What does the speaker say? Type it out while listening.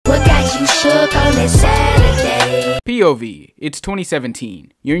work on this Saturday. POV, it's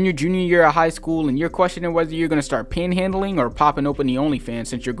 2017. You're in your junior year of high school and you're questioning whether you're gonna start panhandling or popping open the OnlyFans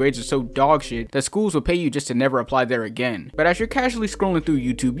since your grades are so dog shit that schools will pay you just to never apply there again. But as you're casually scrolling through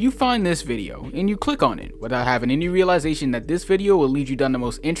YouTube, you find this video and you click on it without having any realization that this video will lead you down the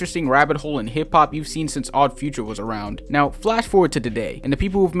most interesting rabbit hole in hip hop you've seen since Odd Future was around. Now, flash forward to today, and the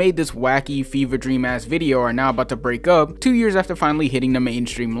people who've made this wacky fever dream ass video are now about to break up 2 years after finally hitting the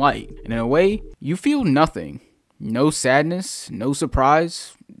mainstream light. And in a way, you feel nothing. No sadness, no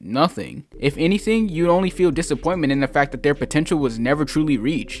surprise, nothing. If anything, you'd only feel disappointment in the fact that their potential was never truly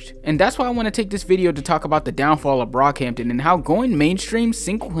reached. And that's why I want to take this video to talk about the downfall of Brockhampton and how going mainstream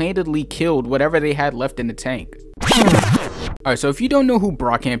single-handedly killed whatever they had left in the tank. Alright, so if you don't know who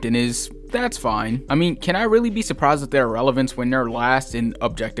Brockhampton is, that's fine. I mean, can I really be surprised at their relevance when their last and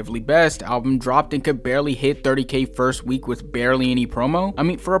objectively best album dropped and could barely hit 30K first week with barely any promo? I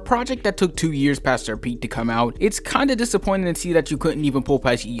mean, for a project that took 2 years past their peak to come out, it's kinda disappointing to see that you couldn't even pull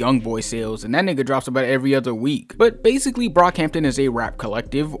past Young Boy sales, and that nigga drops about every other week. But basically, Brockhampton is a rap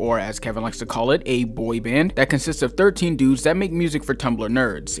collective, or as Kevin likes to call it, a boy band, that consists of 13 dudes that make music for Tumblr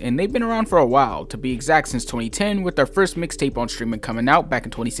nerds, and they've been around for a while, to be exact since 2010, with their first mixtape on streaming coming out back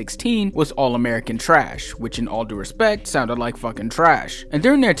in 2016, was All American Trash, which in all due respect sounded like fucking trash. And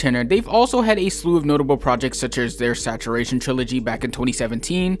during their tenure, they've also had a slew of notable projects such as their Saturation trilogy back in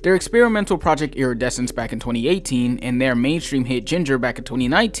 2017, their experimental project Iridescence back in 2018, and their mainstream hit Ginger back in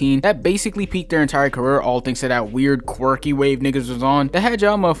 2019 that basically peaked their entire career, all thanks to that weird quirky wave niggas was on that had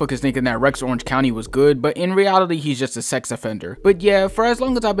y'all motherfuckers thinking that Rex Orange County was good, but in reality he's just a sex offender. But yeah, for as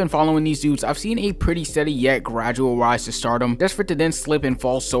long as I've been following these dudes, I've seen a pretty steady yet gradual rise to stardom, desperate to then slip and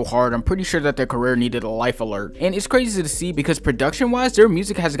fall so hard I'm pretty sure that their career needed a life alert. And it's crazy to see because production wise their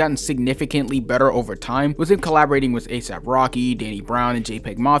music has gotten significantly better over time, with them collaborating with A$AP Rocky, Danny Brown, and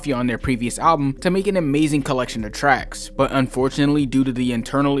JPEG Mafia on their previous album to make an amazing collection of tracks. But unfortunately, due to the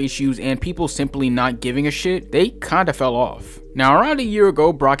internal issues and people simply not giving a shit, they kinda fell off. Now, around a year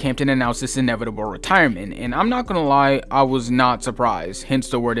ago, Brockhampton announced this inevitable retirement, and I'm not gonna lie, I was not surprised, hence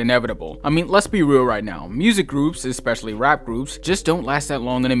the word inevitable. I mean, let's be real right now, music groups, especially rap groups, just don't last that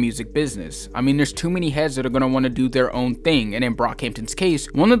long in the music business. I mean, there's too many heads that are gonna wanna do their own thing, and in Brockhampton's case,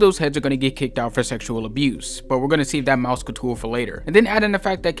 one of those heads are gonna get kicked out for sexual abuse, but we're gonna save that mouse couture for later. And then add in the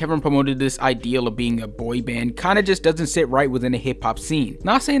fact that Kevin promoted this ideal of being a boy band kinda just doesn't sit right within the hip hop scene.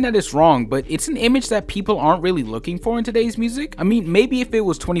 Not saying that it's wrong, but it's an image that people aren't really looking for in today's music. I mean, maybe if it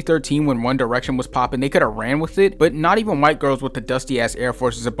was 2013 when One Direction was popping, they could have ran with it, but not even white girls with the dusty ass Air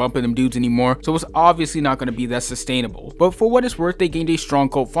Forces are bumping them dudes anymore, so it's obviously not going to be that sustainable. But for what it's worth, they gained a strong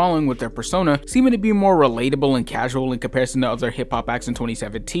cult following with their persona seeming to be more relatable and casual in comparison to other hip hop acts in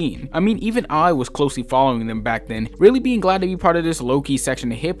 2017. I mean, even I was closely following them back then, really being glad to be part of this low-key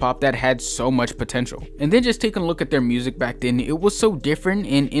section of hip hop that had so much potential. And then just taking a look at their music back then, it was so different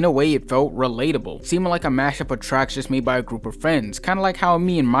and in a way it felt relatable, seeming like a mashup of tracks just made by a group of friends, kind of like how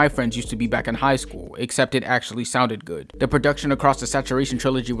me and my friends used to be back in high school, except it actually sounded good. The production across the Saturation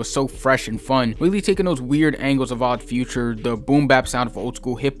trilogy was so fresh and fun, really taking those weird angles of Odd Future, the boom bap sound of old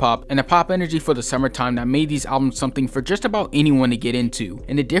school hip hop, and the pop energy for the summertime that made these albums something for just about anyone to get into.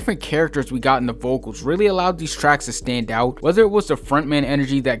 And the different characters we got in the vocals really allowed these tracks to stand out, whether it was the frontman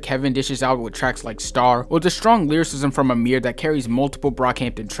energy that Kevin dishes out with tracks like Star, or the strong lyricism from Amir that carries multiple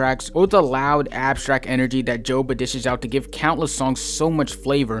Brockhampton tracks, or the loud abstract energy that Joba dishes out to give countless songs so much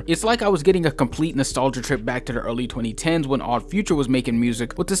flavor. It's like I was getting a complete nostalgia trip back to the early 2010s when Odd Future was making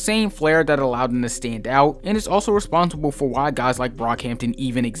music with the same flair that allowed them to stand out, and it's also responsible for why guys like Brockhampton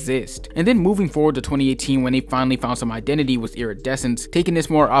even exist. And then moving forward to 2018 when they finally found some identity with Iridescence, taking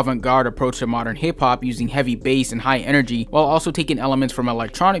this more avant-garde approach to modern hip hop using heavy bass and high energy while also taking elements from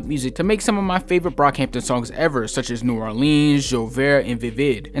electronic music to make some of my favorite Brockhampton songs ever, such as New Orleans, Jouvert, and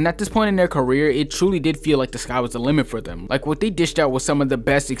Vivid. And at this point in their career, it truly did feel like the sky was the limit for them. Like what they dished out was some of the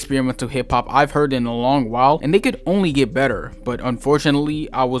best experimental hip hop I've heard in a long while, and they could only get better, but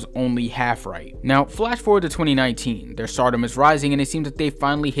unfortunately I was only half right. Now flash forward to 2019, their stardom is rising and it seems that they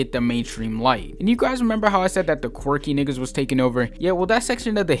finally hit the mainstream light. And you guys remember how I said that the quirky niggas was taking over? Yeah, well that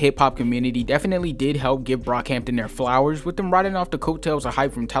section of the hip hop community definitely did help give Brockhampton their flowers, with them riding off the coattails of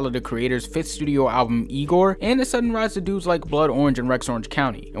hype from Tyler the Creator's 5th studio album Igor, and the sudden rise of dudes like Blood Orange and Rex Orange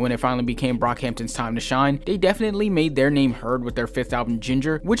County. And when it finally became Brockhampton's time to shine, they definitely made their name name heard with their 5th album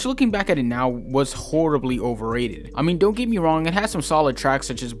Ginger, which looking back at it now was horribly overrated. I mean, don't get me wrong, it has some solid tracks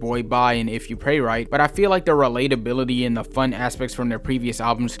such as Boy Bye and If You Pray Right, but I feel like the relatability and the fun aspects from their previous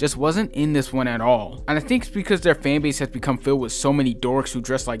albums just wasn't in this one at all. And I think it's because their fanbase has become filled with so many dorks who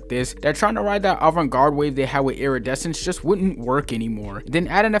dress like this that trying to ride that avant-garde wave they had with Iridescence just wouldn't work anymore. Then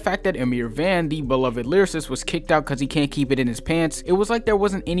add in the fact that Amir Van, the beloved lyricist, was kicked out because he can't keep it in his pants, it was like there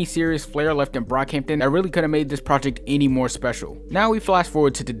wasn't any serious flair left in Brockhampton that really could have made this project any more special. Now we flash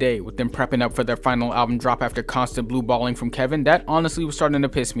forward to today with them prepping up for their final album drop after constant blue balling from Kevin that honestly was starting to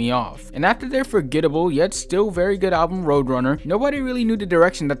piss me off. And after their forgettable yet still very good album Roadrunner, nobody really knew the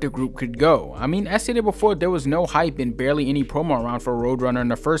direction that the group could go. I mean, as stated before, there was no hype and barely any promo around for Roadrunner in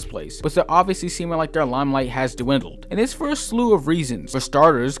the first place, but they're obviously seeming like their limelight has dwindled. And it's for a slew of reasons. For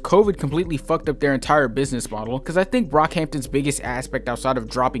starters, COVID completely fucked up their entire business model, because I think Brockhampton's biggest aspect outside of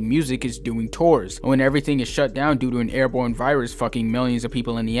dropping music is doing tours. And when everything is shut down due to an airborne virus fucking millions of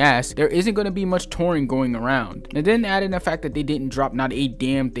people in the ass, there isn't going to be much touring going around. And then add in the fact that they didn't drop not a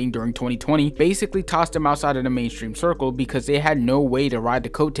damn thing during 2020, basically tossed them outside of the mainstream circle because they had no way to ride the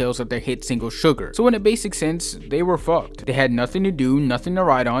coattails of their hit single Sugar. So in a basic sense, they were fucked. They had nothing to do, nothing to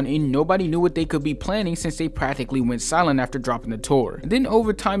ride on, and nobody knew what they could be planning since they practically went silent after dropping the tour. And then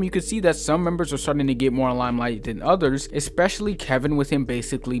over time you could see that some members were starting to get more limelight than others, especially Kevin, with him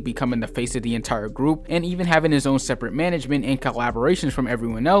basically becoming the face of the entire group and even having his own separate management and collaborations from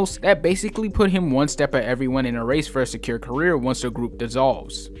everyone else that basically put him one step at everyone in a race for a secure career once the group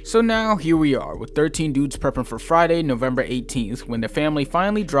dissolves. So now here we are with 13 dudes prepping for Friday, November 18th, when The Family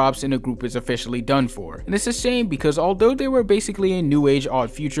finally drops and the group is officially done for. And it's a shame because although they were basically a new age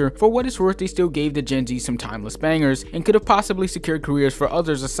odd future, for what it's worth they still gave the Gen Z some timeless bangers and could have possibly secured careers for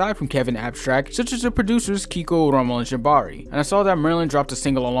others aside from Kevin Abstract, such as the producers Kiko, Rommel, and Jabari. And I saw that Merlin dropped a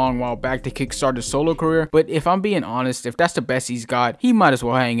single a long while back to kickstart his solo career, but if I'm being honest, if that's the best he's got, he might as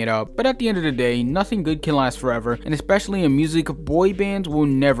well hang it up. But at the end of the day, nothing good can last forever, and especially in music, boy bands will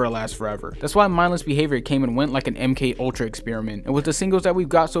never last forever. That's why Mindless Behavior came and went like an MK Ultra experiment, and with the singles that we've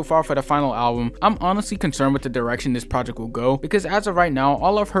got so far for the final album, I'm honestly concerned with the direction this project will go, because as of right now,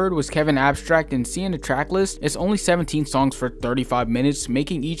 all I've heard was Kevin Abstract, and seeing the track list, it's only 17 songs for 35 minutes,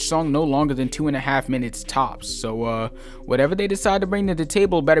 making each song no longer than 2.5 minutes tops. So whatever they decide to bring to the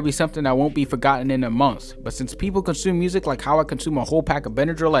table better be something that won't be forgotten in a month. But since people consume music like how I consume a whole pack of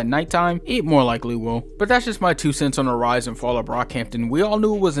Benadryl at nighttime, it more likely will. But that's just my 2 cents on the rise and fall of Brockhampton. We all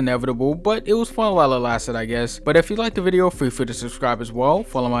knew it was inevitable, but it was fun while it lasted, I guess. But if you liked the video, feel free to subscribe as well,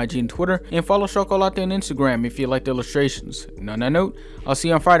 follow my IG and Twitter, and follow Chocolate on Instagram if you like the illustrations. And on that note, I'll see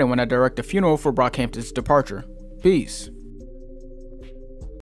you on Friday when I direct the funeral for Brockhampton's departure. Peace.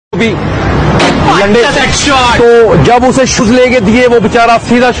 तो जब उसे shoes लेके दिए वो बेचारा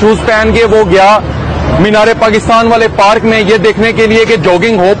सीधा shoes पहन के वो गया मीनारे पाकिस्तान वाले पार्क में ये देखने के लिए कि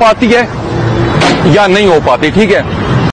जॉगिंग हो पाती है या नहीं हो पाती, ठीक है।